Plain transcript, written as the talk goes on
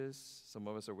anxious. Some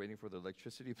of us are waiting for the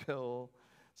electricity bill.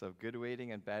 So good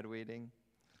waiting and bad waiting.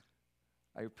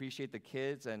 I appreciate the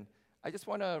kids, and I just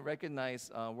want to recognize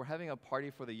we're having a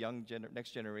party for the young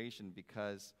next generation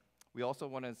because we also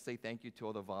want to say thank you to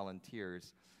all the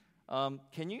volunteers.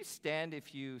 Can you stand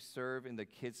if you serve in the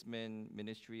Kidsmen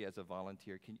ministry as a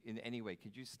volunteer? In any way,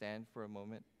 could you stand for a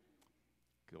moment?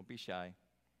 Don't be shy.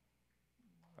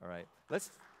 All right,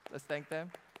 let's thank them.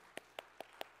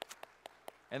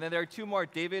 And then there are two more,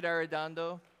 David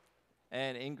Arredondo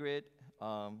and Ingrid.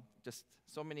 Just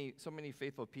so many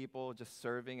faithful people just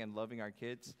serving and loving our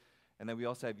kids. And then we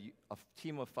also have a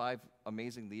team of 5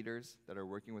 amazing leaders that are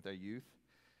working with our youth.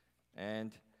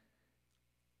 And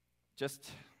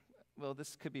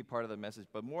this could be part of the message,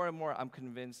 but more and more I'm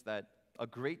convinced that a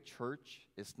great church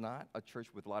is not a church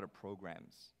with a lot of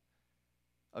programs.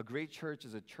 A great church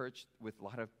is a church with a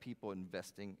lot of people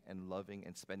investing and loving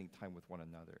and spending time with one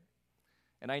another.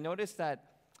 And I noticed that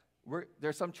there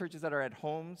are some churches that are at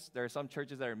homes. There are some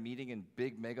churches that are meeting in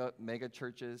big mega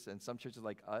churches, and some churches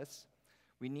like us.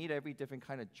 We need every different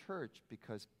kind of church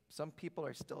because some people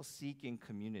are still seeking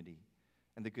community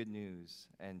and the good news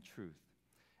and truth.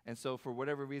 And so for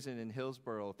whatever reason in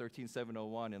Hillsboro,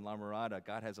 13701 in La Mirada,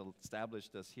 God has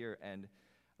established us here, and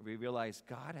we realize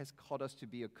God has called us to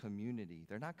be a community.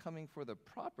 They're not coming for the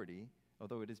property,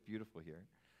 although it is beautiful here.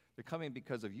 They're coming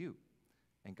because of you.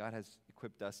 And God has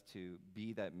equipped us to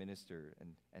be that minister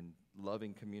and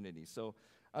loving community. So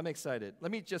I'm excited.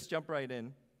 Let me just jump right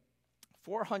in.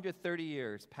 430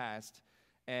 years passed,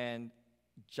 and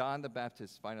John the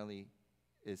Baptist finally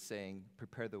is saying,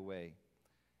 prepare the way.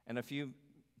 And a few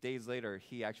days later,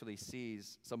 he actually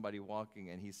sees somebody walking,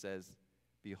 and he says,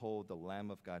 behold, the Lamb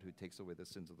of God who takes away the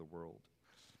sins of the world.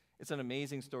 It's an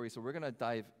amazing story, so we're going to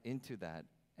dive into that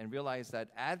and realize that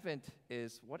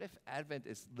what if Advent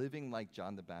is living like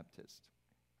John the Baptist?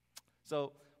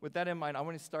 So with that in mind, I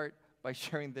want to start by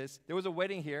sharing this. There was a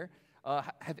wedding here.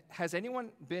 Has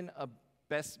anyone been a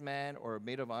best man or a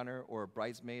maid of honor or a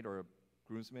bridesmaid or a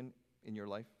groomsman in your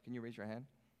life? Can you raise your hand?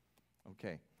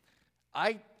 Okay.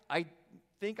 I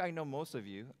think I know most of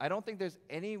you. I don't think there's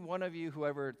any one of you who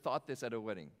ever thought this at a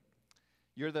wedding.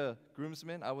 You're the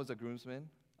groomsman. I was a groomsman.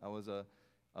 I was a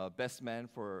best man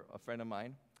for a friend of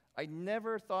mine. I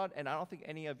never thought, and I don't think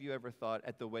any of you ever thought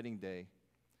at the wedding day,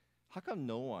 how come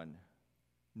no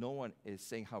one is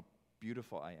saying how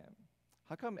beautiful I am?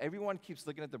 How come everyone keeps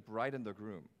looking at the bride and the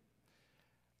groom?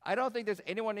 I don't think there's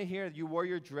anyone in here, you wore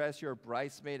your dress, you're a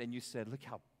bridesmaid, and you said, look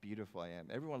how beautiful I am.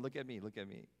 Everyone, look at me, look at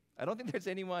me. I don't think there's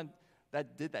anyone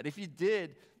that did that. If you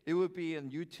did, it would be on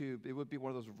YouTube. It would be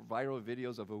one of those viral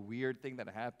videos of a weird thing that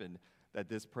happened that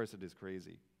this person is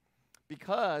crazy.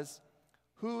 Because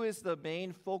who is the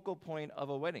main focal point of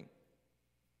a wedding?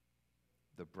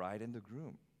 The bride and the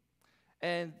groom.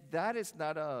 And that is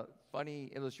not a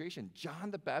funny illustration. John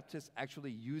the Baptist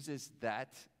actually uses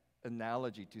that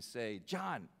analogy to say,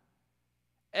 John,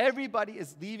 everybody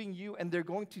is leaving you and they're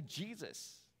going to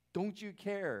Jesus. Don't you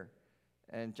care?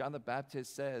 And John the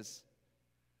Baptist says,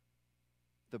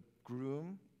 the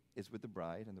groom is with the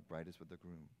bride and the bride is with the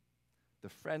groom. The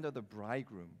friend of the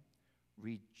bridegroom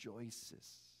rejoices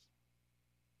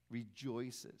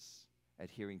at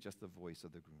hearing just the voice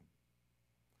of the groom.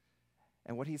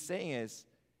 And what he's saying is,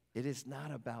 it is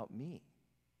not about me.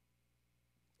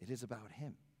 It is about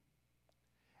him.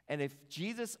 And if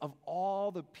Jesus, of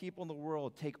all the people in the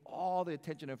world, take all the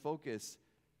attention and focus,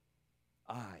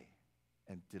 I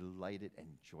am delighted and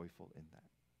joyful in that.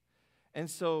 And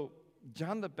so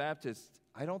John the Baptist,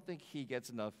 I don't think he gets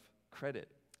enough credit.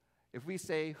 If we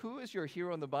say, who is your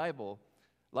hero in the Bible?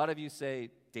 A lot of you say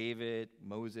David,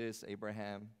 Moses,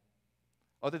 Abraham,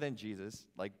 other than Jesus,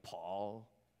 like Paul,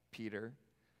 Peter.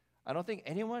 I don't think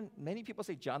many people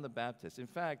say John the Baptist. In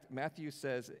fact, Matthew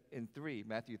says in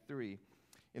Matthew 3,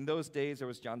 in those days there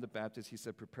was John the Baptist. He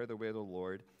said, prepare the way of the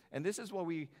Lord. And this is what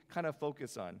we kind of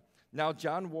focus on. Now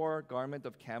John wore a garment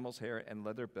of camel's hair and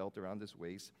leather belt around his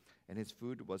waist, and his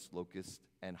food was locusts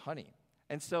and honey.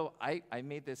 And so I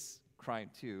made this crime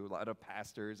too. A lot of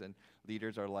pastors and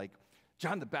leaders are like,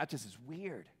 John the Baptist is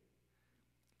weird.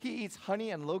 He eats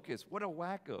honey and locusts. What a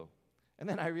wacko. And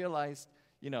then I realized,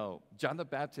 John the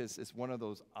Baptist is one of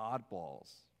those oddballs.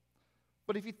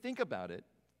 But if you think about it,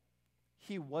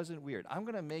 he wasn't weird. I'm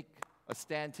going to make a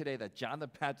stand today that John the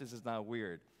Baptist is not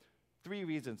weird. 3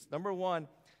 reasons. Number 1,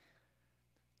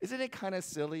 isn't it kind of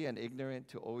silly and ignorant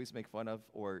to always make fun of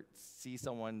or see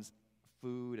someone's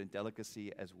food and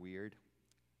delicacy as weird?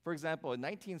 For example, in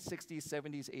 1960s,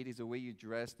 70s, 80s, the way you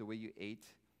dressed, the way you ate,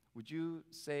 would you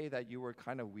say that you were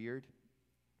kind of weird?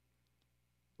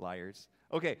 Liars.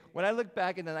 Okay, when I look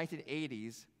back in the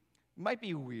 1980s, it might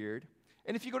be weird.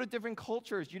 And if you go to different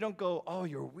cultures, you don't go, oh,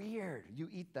 you're weird. You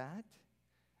eat that?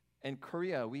 In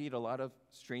Korea, we eat a lot of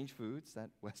strange foods that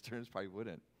Westerners probably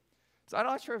wouldn't. So I'm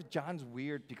not sure if John's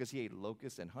weird because he ate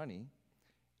locusts and honey.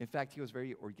 In fact, he was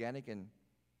very organic and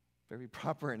very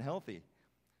proper and healthy.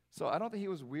 So I don't think he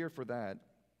was weird for that.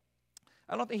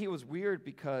 I don't think he was weird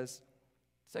because,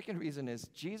 second reason is,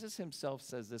 Jesus himself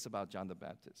says this about John the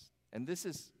Baptist. And this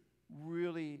is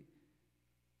really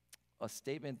a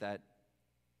statement that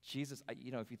Jesus,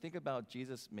 if you think about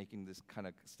Jesus making this kind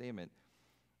of statement,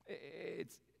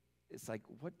 it's like,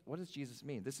 what does Jesus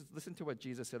mean? Listen to what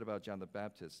Jesus said about John the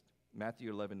Baptist,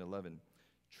 Matthew 11:11.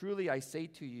 Truly I say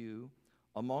to you,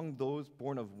 among those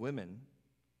born of women,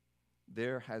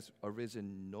 there has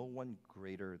arisen no one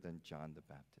greater than John the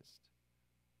Baptist.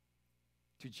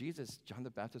 To Jesus, John the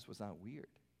Baptist was not weird.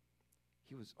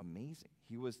 He was amazing.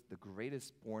 He was the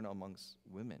greatest born amongst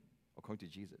women, according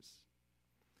to Jesus.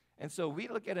 And so we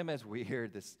look at him as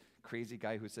weird, this crazy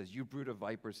guy who says, you brood of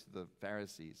vipers to the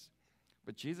Pharisees.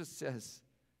 But Jesus says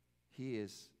he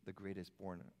is the greatest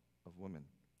born of women.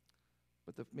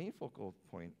 But the main focal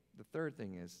point, the third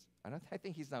thing is, and I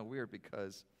think he's not weird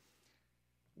because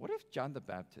what if John the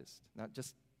Baptist, now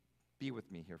just be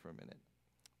with me here for a minute.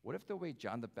 What if the way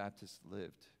John the Baptist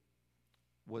lived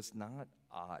was not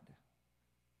odd,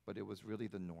 but it was really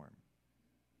the norm?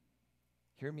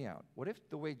 Hear me out. What if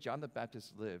the way John the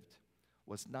Baptist lived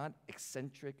was not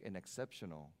eccentric and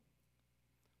exceptional,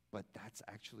 but that's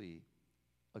actually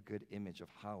a good image of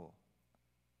how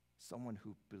someone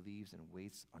who believes and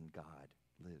waits on God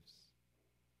lives?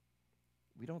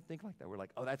 We don't think like that. We're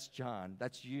like, oh, that's John.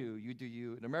 That's you. You do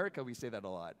you. In America, we say that a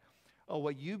lot. Oh,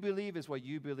 what you believe is what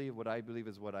you believe. What I believe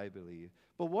is what I believe.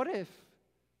 But what if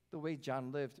the way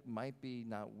John lived might be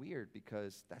not weird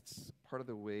because that's part of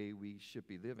the way we should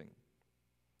be living?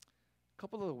 A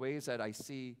couple of the ways that I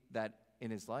see that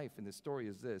in his life, in this story,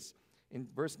 is this. In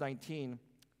verse 19,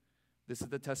 this is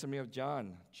the testimony of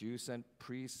John. Jews sent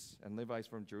priests and Levites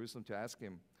from Jerusalem to ask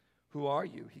him, who are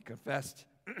you? He confessed,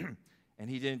 and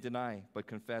he didn't deny, but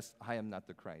confessed, I am not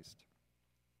the Christ.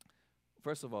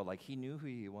 First of all, he knew who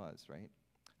he was, right?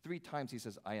 3 times he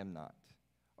says, I am not.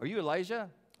 Are you Elijah?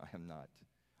 I am not.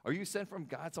 Are you sent from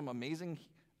God, some amazing?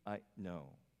 No.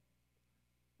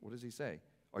 What does he say?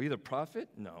 Are you the prophet?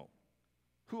 No.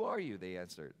 Who are you? They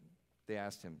answered. They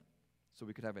asked him, so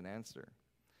we could have an answer.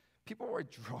 People were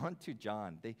drawn to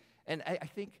John. I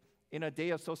think in a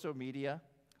day of social media,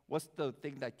 what's the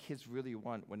thing that kids really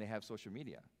want when they have social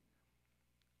media?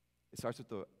 It starts with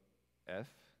the F.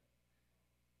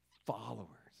 Followers.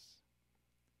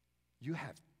 You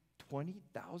have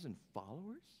 20,000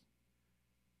 followers?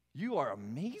 You are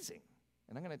amazing.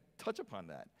 And I'm going to touch upon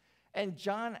that. And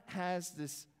John has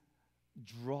this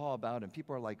draw about him.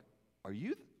 People are like, are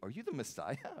you the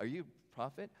Messiah? Are you a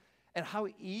prophet? And how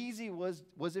easy was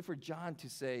it for John to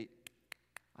say,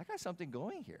 I got something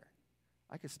going here.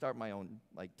 I could start my own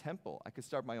temple. I could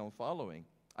start my own following.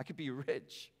 I could be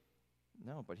rich.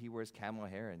 No, but he wears camel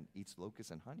hair and eats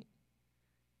locusts and honey.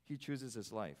 He chooses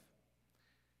his life.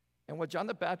 And what John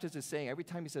the Baptist is saying, every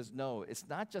time he says no, it's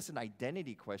not just an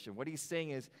identity question. What he's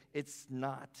saying is, it's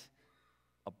not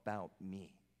about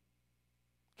me.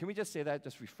 Can we just say that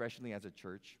just refreshingly as a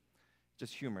church?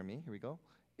 Just humor me. Here we go.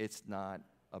 It's not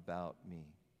about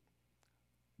me.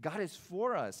 God is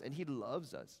for us, and he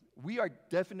loves us. We are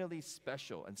definitely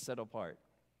special and set apart.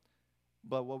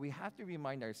 But what we have to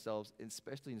remind ourselves,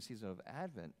 especially in the season of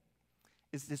Advent,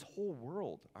 is this whole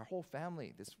world, our whole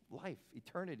family, this life,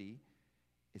 eternity,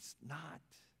 it's not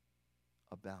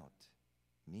about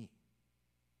me.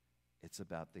 It's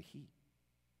about the he.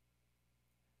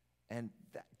 And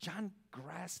John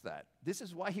grasped that. This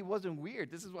is why he wasn't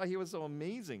weird. This is why he was so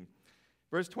amazing.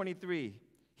 Verse 23,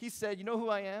 he said, you know who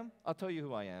I am? I'll tell you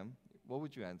who I am. What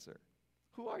would you answer?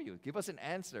 Who are you? Give us an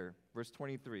answer. Verse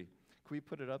 23. Can we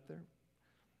put it up there?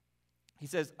 He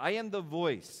says, I am the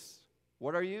voice.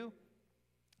 What are you?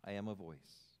 I am a voice.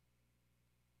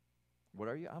 What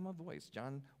are you? I'm a voice.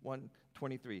 John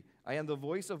 1:23. I am the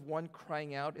voice of one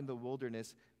crying out in the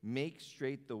wilderness, make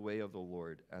straight the way of the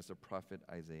Lord, as the prophet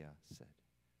Isaiah said.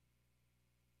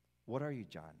 What are you,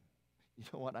 John? You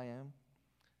know what I am?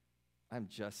 I'm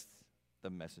just the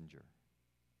messenger.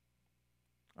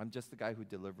 I'm just the guy who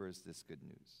delivers this good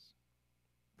news.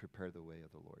 Prepare the way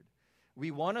of the Lord.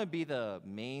 We want to be the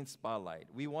main spotlight.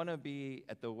 We want to be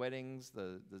at the weddings,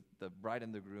 the bride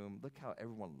and the groom. Look how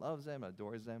everyone loves them,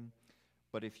 adores them.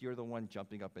 But if you're the one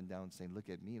jumping up and down saying, look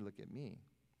at me,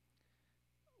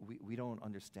 we don't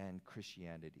understand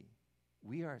Christianity.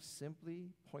 We are simply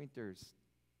pointers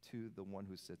to the one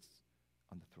who sits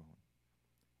on the throne.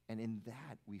 And in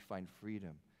that, we find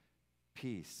freedom,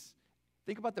 peace,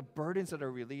 Think about the burdens that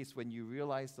are released when you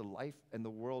realize the life and the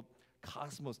world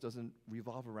cosmos doesn't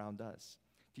revolve around us.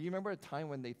 Do you remember a time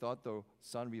when they thought the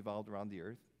sun revolved around the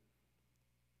earth?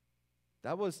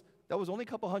 That was only a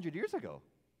couple hundred years ago.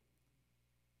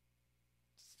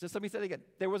 Just let me say it again.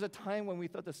 There was a time when we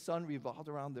thought the sun revolved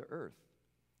around the earth.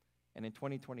 And in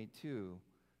 2022,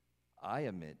 I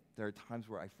admit there are times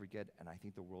where I forget and I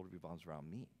think the world revolves around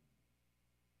me.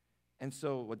 And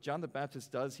so what John the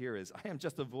Baptist does here is, I am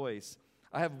just a voice.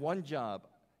 I have one job,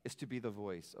 is to be the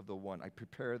voice of the one. I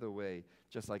prepare the way,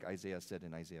 just like Isaiah said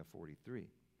in Isaiah 43.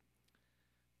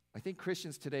 I think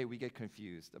Christians today, we get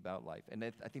confused about life. And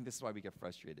I think this is why we get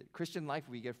frustrated. Christian life,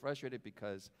 we get frustrated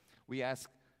because we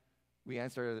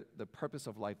answer the purpose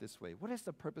of life this way. What is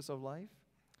the purpose of life?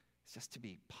 It's just to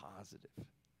be positive.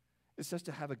 It's just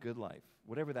to have a good life,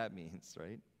 whatever that means,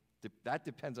 right? That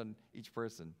depends on each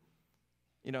person.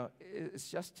 It's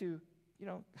just to,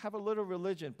 have a little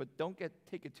religion, but don't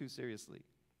take it too seriously.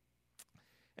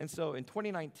 And so in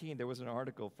 2019, there was an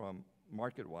article from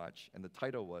MarketWatch, and the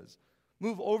title was,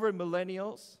 "Move Over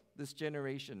Millennials, This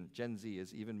Generation, Gen Z,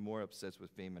 is even more obsessed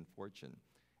with fame and fortune."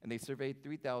 And they surveyed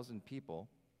 3,000 people,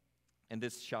 and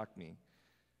this shocked me.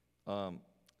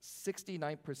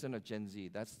 69% of Gen Z,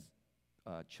 that's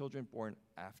children born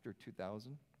after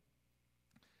 2000,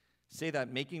 say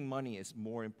that making money is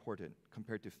more important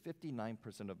compared to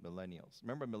 59% of millennials.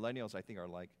 Remember, millennials, I think, are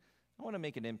like, I want to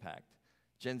make an impact.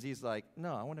 Gen Z is like,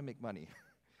 no, I want to make money.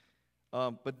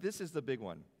 But this is the big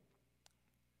one.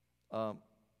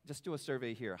 Just do a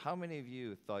survey here. How many of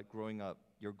you thought growing up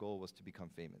your goal was to become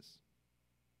famous?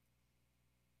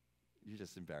 You're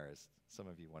just embarrassed. Some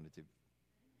of you wanted to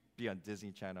be on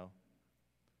Disney Channel.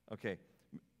 Okay.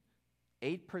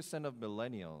 8% of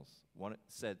millennials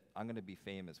said, I'm going to be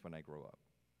famous when I grow up.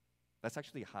 That's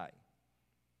actually high.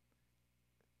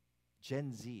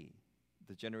 Gen Z,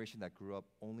 the generation that grew up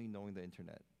only knowing the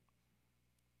internet,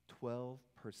 12%,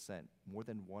 more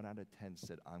than 1 out of 10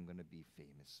 said, I'm going to be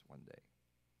famous one day.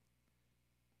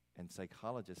 And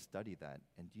psychologists study that.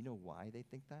 And do you know why they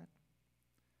think that?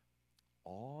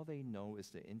 All they know is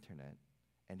the internet,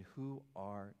 and who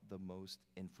are the most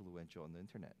influential on the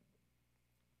internet?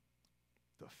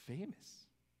 The famous,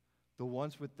 the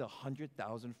ones with the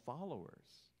 100,000 followers.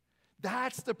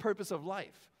 That's the purpose of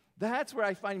life. That's where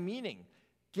I find meaning.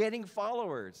 Getting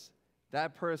followers.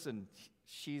 That person,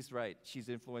 she's right. She's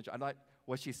influential.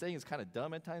 What she's saying is kind of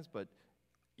dumb at times, but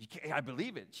I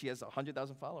believe it. She has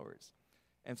 100,000 followers.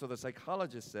 And so the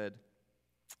psychologist said,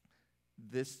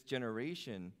 this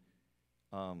generation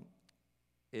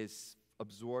is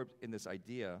absorbed in this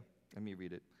idea. Let me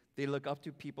read it. They look up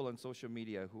to people on social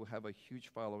media who have a huge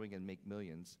following and make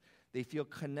millions. They feel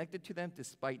connected to them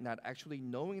despite not actually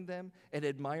knowing them and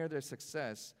admire their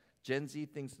success. Gen Z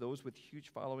thinks those with huge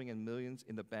following and millions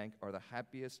in the bank are the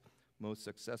happiest, most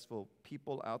successful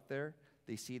people out there.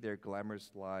 They see their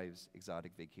glamorous lives,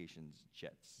 exotic vacations,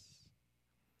 jets.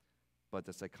 But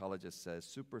the psychologist says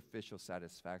superficial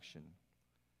satisfaction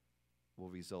will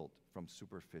result from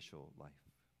superficial life.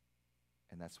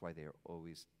 And that's why they are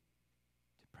always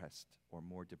depressed or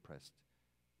more depressed,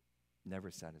 never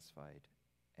satisfied,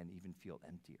 and even feel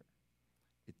emptier.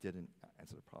 It didn't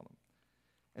answer the problem.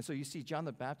 And so you see, John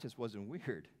the Baptist wasn't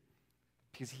weird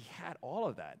because he had all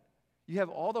of that. You have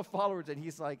all the followers, and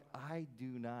he's like, I do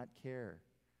not care.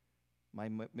 My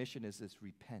mission is this: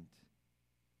 repent,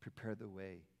 prepare the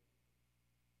way.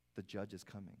 The judge is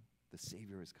coming. The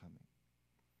Savior is coming.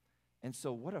 And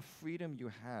so what a freedom you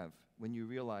have when you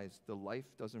realize the life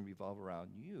doesn't revolve around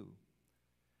you.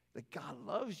 That God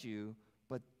loves you,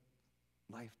 but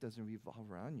life doesn't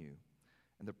revolve around you.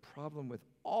 And the problem with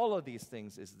all of these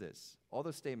things is this. All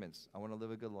the statements, I want to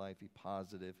live a good life, be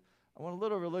positive. I want a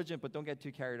little religion, but don't get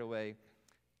too carried away.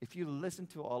 If you listen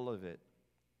to all of it,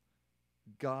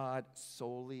 God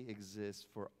solely exists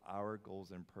for our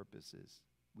goals and purposes.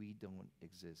 We don't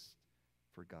exist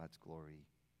for God's glory,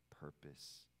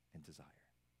 purpose, and desire.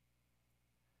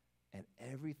 And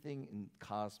everything in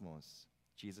cosmos,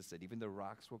 Jesus said, even the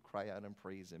rocks will cry out and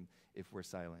praise him if we're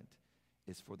silent,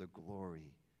 is for the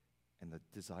glory and the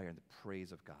desire and the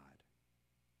praise of God.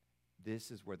 This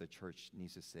is where the church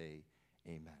needs to say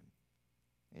amen.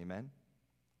 Amen?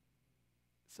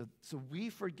 So we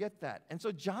forget that. And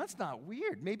so John's not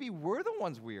weird. Maybe we're the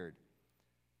ones weird.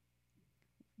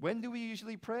 When do we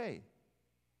usually pray?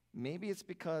 Maybe it's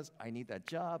because I need that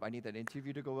job, I need that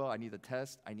interview to go well, I need the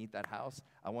test, I need that house,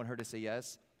 I want her to say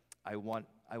yes, I want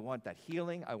that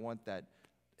healing, I want that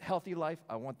healthy life,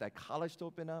 I want that college to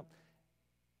open up.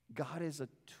 God is a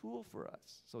tool for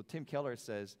us. So Tim Keller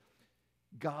says,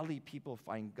 godly people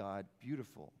find God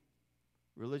beautiful.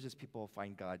 Religious people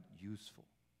find God useful.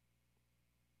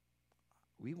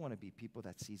 We want to be people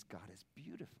that sees God as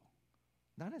beautiful,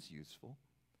 not as useful.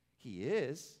 He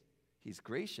is. He's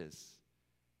gracious.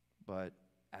 But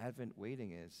Advent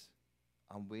waiting is,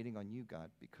 I'm waiting on you, God,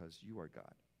 because you are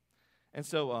God. And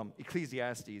so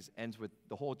Ecclesiastes ends with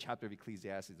the whole chapter of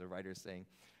Ecclesiastes, the writer is saying,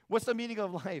 what's the meaning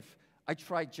of life? I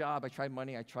tried job, I tried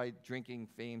money, I tried drinking,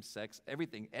 fame, sex,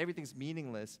 everything. Everything's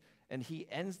meaningless. And he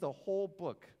ends the whole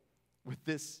book with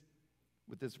this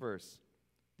verse.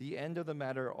 The end of the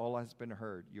matter, all has been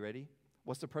heard. You ready?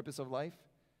 What's the purpose of life?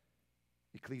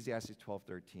 Ecclesiastes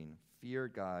 12:13. Fear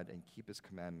God and keep his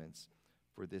commandments,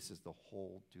 for this is the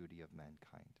whole duty of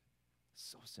mankind.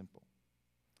 So simple.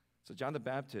 So John the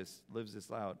Baptist lives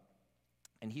this out,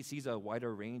 and he sees a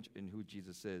wider range in who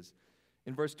Jesus is.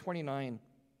 In verse 29,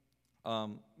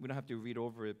 we don't have to read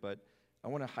over it, but I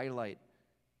want to highlight,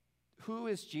 who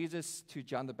is Jesus to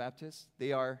John the Baptist?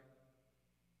 They are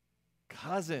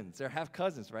cousins. They're half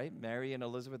cousins, right? Mary and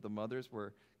Elizabeth, the mothers,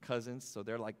 were cousins, so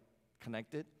they're like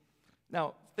connected.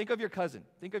 Now, think of your cousin.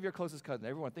 Think of your closest cousin.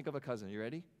 Everyone, think of a cousin. You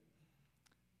ready?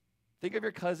 Think of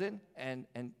your cousin and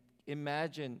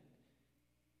imagine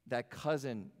that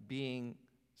cousin being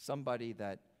somebody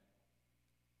that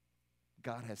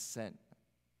God has sent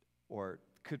or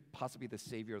could possibly be the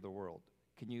Savior of the world.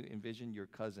 Can you envision your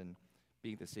cousin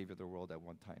being the Savior of the world at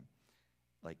one time?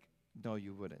 Like, no,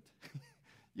 you wouldn't.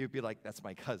 You'd be like, that's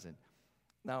my cousin.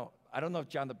 Now, I don't know if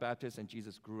John the Baptist and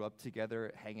Jesus grew up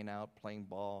together, hanging out, playing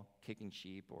ball, kicking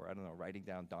sheep, or I don't know, riding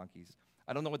down donkeys.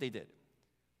 I don't know what they did.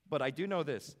 But I do know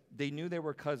this. They knew they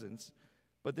were cousins,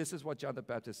 but this is what John the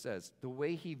Baptist says. The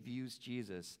way he views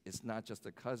Jesus is not just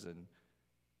a cousin.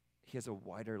 He has a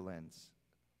wider lens.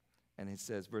 And he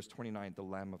says, verse 29, the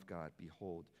Lamb of God,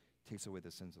 behold, takes away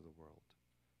the sins of the world.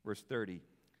 Verse 30,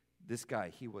 this guy,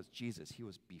 he was Jesus. He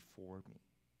was before me.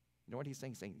 You know what he's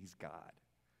saying? He's saying he's God.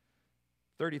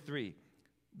 33,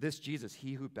 this Jesus,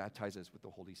 he who baptizes with the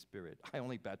Holy Spirit. I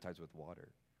only baptize with water.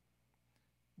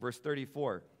 Verse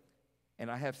 34,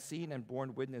 and I have seen and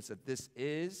borne witness that this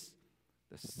is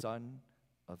the Son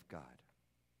of God.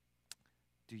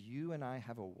 Do you and I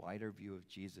have a wider view of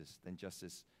Jesus than just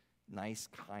this nice,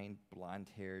 kind,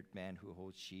 blonde-haired man who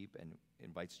holds sheep and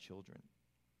invites children?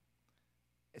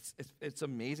 It's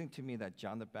amazing to me that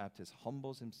John the Baptist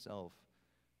humbles himself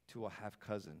to a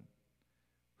half-cousin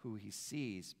who he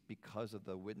sees because of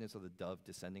the witness of the dove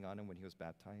descending on him when he was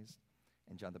baptized.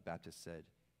 And John the Baptist said,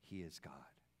 he is God.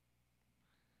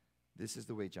 This is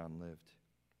the way John lived.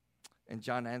 And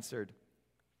John answered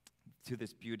to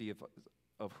this beauty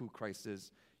of who Christ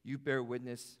is. You bear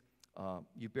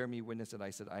me witness that I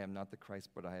said, I am not the Christ,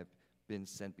 but I have been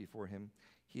sent before him.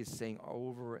 He is saying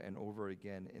over and over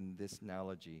again in this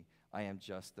analogy, I am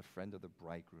just the friend of the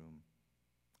bridegroom.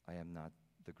 I am not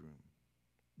the groom.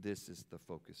 This is the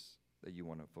focus that you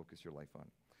want to focus your life on.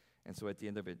 And so at the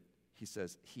end of it, he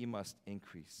says, he must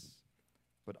increase,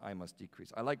 but I must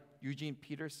decrease. I like Eugene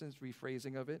Peterson's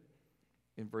rephrasing of it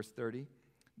in verse 30.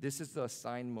 This is the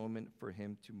assigned moment for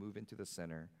him to move into the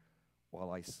center while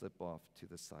I slip off to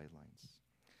the sidelines.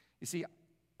 You see,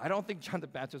 I don't think John the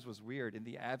Baptist was weird. In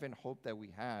the Advent hope that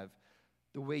we have,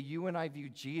 the way you and I view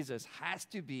Jesus has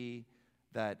to be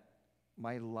that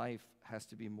my life has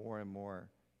to be more and more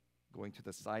going to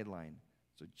the sideline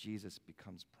so Jesus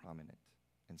becomes prominent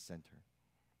and center.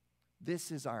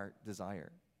 This is our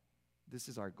desire. This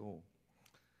is our goal.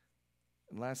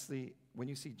 And lastly, when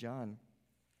you see John,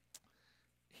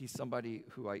 he's somebody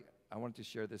who I wanted to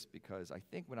share this because I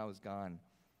think when I was gone,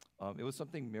 it was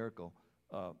something miracle.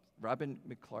 Reverend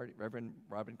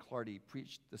Robin Clardy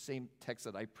preached the same text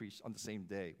that I preached on the same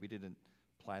day. We didn't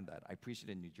plan that. I preached it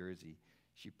in New Jersey.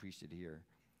 She preached it here.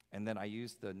 And then I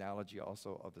used the analogy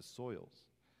also of the soils.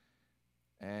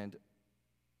 And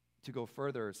to go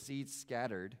further, seeds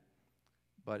scattered,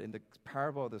 but in the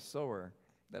parable of the sower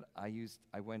that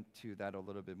I went to that a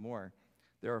little bit more.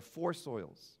 There are 4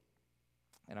 soils.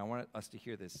 And I want us to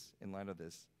hear this in light of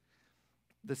this.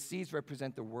 The seeds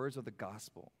represent the words of the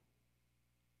gospel,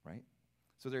 right?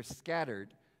 So they're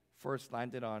scattered. First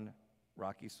landed on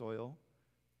rocky soil.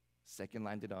 Second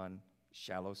landed on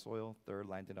shallow soil. Third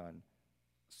landed on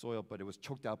soil, but it was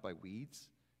choked out by weeds.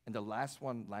 And the last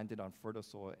one landed on fertile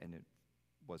soil, and it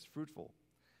was fruitful.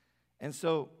 And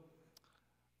so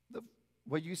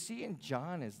what you see in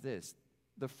John is this.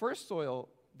 The first soil,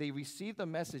 they receive the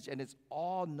message, and it's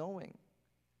all-knowing.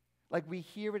 Like we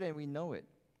hear it and we know it,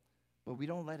 but we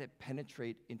don't let it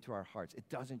penetrate into our hearts. It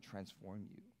doesn't transform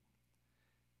you.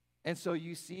 And so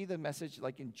you see the message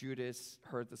like in Judas,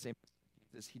 heard the same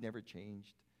message. He never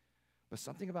changed. But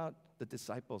something about the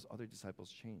disciples, other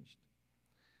disciples changed.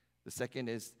 The second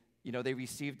is, they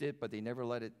received it, but they never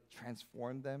let it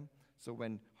transform them. So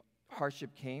when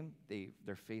hardship came,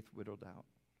 their faith whittled out.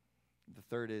 The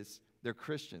third is they're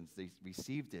Christians. They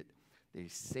received it. They're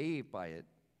saved by it.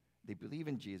 They believe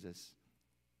in Jesus,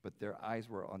 but their eyes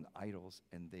were on idols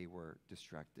and they were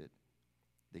distracted.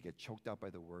 They get choked out by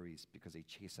the worries because they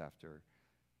chase after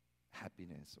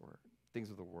happiness or things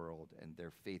of the world, and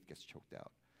their faith gets choked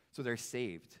out. So they're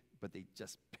saved, but they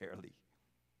just barely.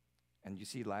 And you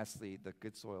see, lastly, the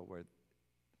good soil where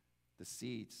the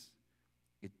seeds,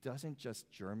 it doesn't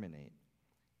just germinate,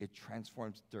 it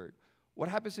transforms dirt. What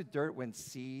happens to dirt when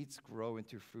seeds grow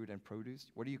into fruit and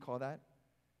produce? What do you call that?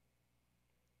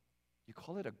 You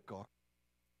call it a garden.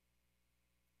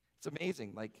 It's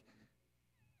amazing. Like,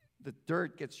 the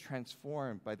dirt gets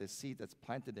transformed by the seed that's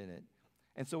planted in it.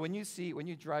 And so when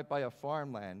you drive by a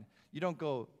farmland, you don't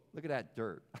go, look at that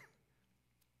dirt.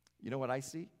 You know what I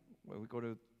see? When we go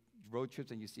to road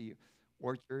trips and you see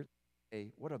orchards,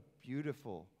 hey, what a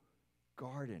beautiful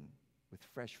garden with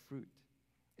fresh fruit.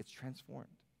 It's transformed.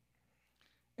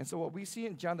 And so what we see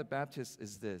in John the Baptist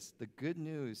is this: the good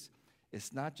news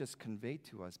is not just conveyed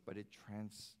to us, but it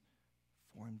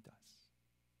transformed us.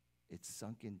 It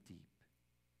sunk in deep.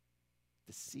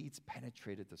 The seeds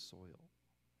penetrated the soil.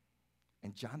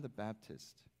 And John the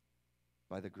Baptist,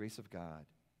 by the grace of God,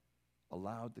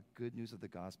 allowed the good news of the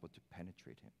gospel to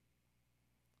penetrate him.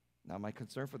 Now, my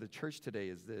concern for the church today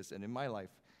is this, and in my life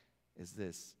is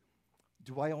this: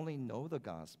 do I only know the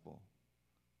gospel,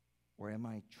 or am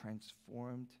I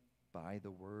transformed by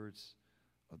the words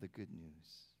of the good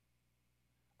news?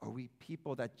 Are we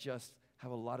people that just have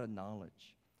a lot of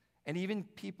knowledge? And even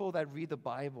people that read the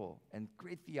Bible and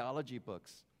great theology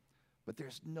books, but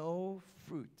there's no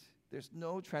fruit, there's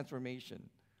no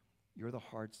transformation. You're the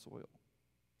hard soil.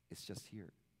 It's just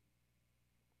here.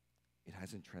 It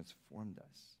hasn't transformed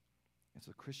us. And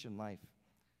so Christian life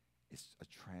is a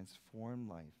transformed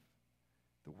life.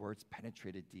 The words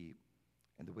penetrated deep,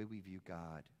 and the way we view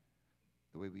God,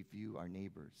 the way we view our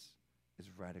neighbors, is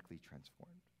radically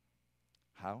transformed.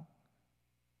 How?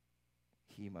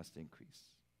 He must increase,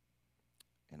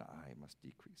 and I must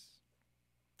decrease.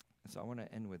 And so I want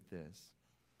to end with this.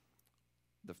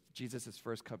 Jesus'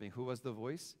 first coming, who was the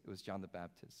voice? It was John the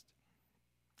Baptist.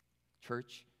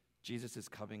 Church, Jesus is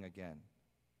coming again.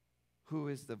 Who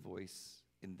is the voice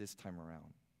in this time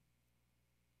around?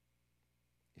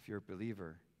 If you're a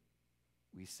believer,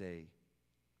 we say,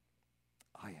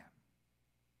 I am.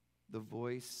 The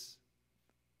voice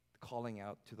calling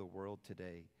out to the world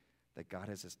today that God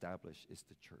has established is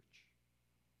the church.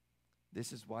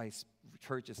 This is why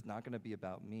church is not going to be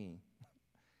about me.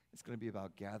 It's going to be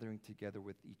about gathering together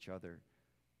with each other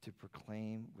to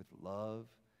proclaim with love,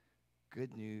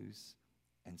 good news,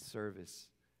 and service.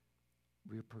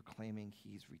 We're proclaiming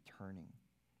he's returning.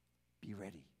 Be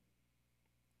ready.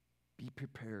 Be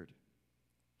prepared.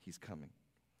 He's coming.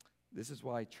 This is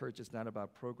why church is not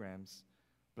about programs,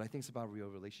 but I think it's about real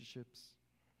relationships.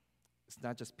 It's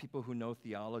not just people who know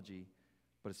theology,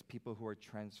 but it's people who are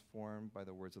transformed by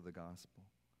the words of the gospel.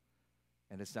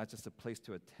 And it's not just a place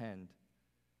to attend,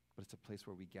 but it's a place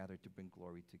where we gather to bring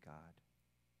glory to God.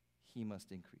 He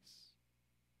must increase.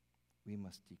 We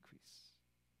must decrease.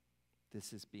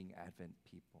 This is being Advent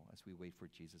people as we wait for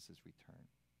Jesus' return.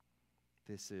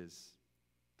 This is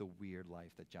the weird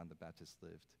life that John the Baptist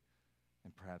lived.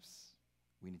 And perhaps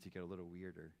we need to get a little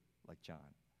weirder like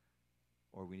John.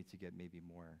 Or we need to get maybe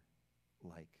more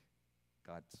like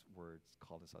God's words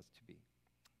called us to be.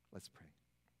 Let's pray.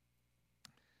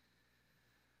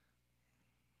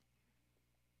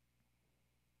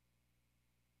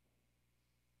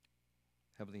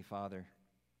 Heavenly Father,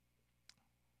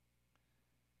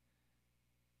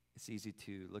 it's easy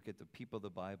to look at the people of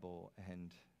the Bible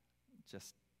and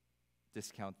just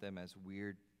discount them as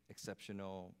weird,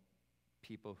 exceptional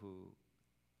people who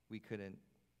we couldn't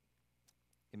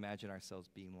imagine ourselves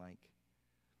being like.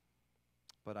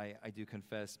 But I do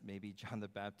confess, maybe John the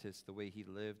Baptist, the way he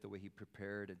lived, the way he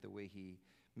prepared, and the way he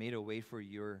made a way for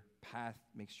your path,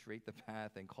 make straight the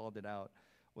path, and called it out,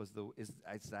 is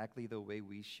exactly the way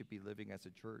we should be living as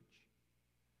a church.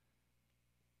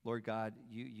 Lord God,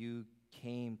 you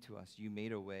came to us. You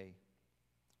made a way.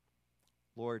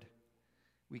 Lord,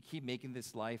 we keep making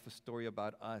this life a story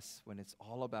about us when it's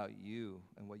all about you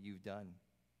and what you've done.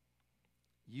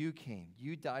 You came.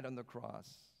 You died on the cross.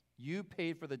 You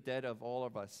paid for the debt of all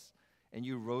of us, and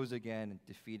you rose again,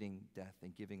 defeating death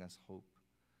and giving us hope.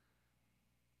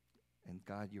 And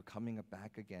God, you're coming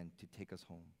back again to take us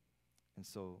home. And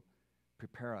so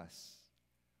prepare us.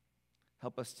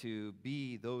 Help us to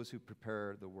be those who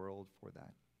prepare the world for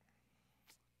that.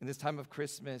 In this time of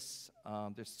Christmas,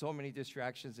 there's so many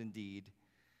distractions indeed.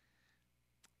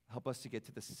 Help us to get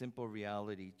to the simple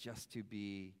reality just to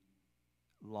be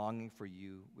longing for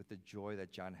you with the joy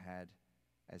that John had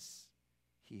as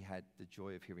he had the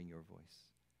joy of hearing your voice.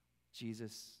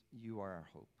 Jesus, you are our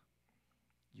hope.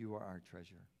 You are our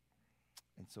treasure.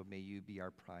 And so may you be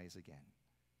our prize again.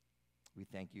 We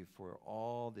thank you for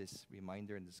all this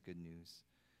reminder and this good news.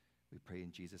 We pray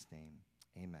in Jesus' name.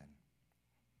 Amen.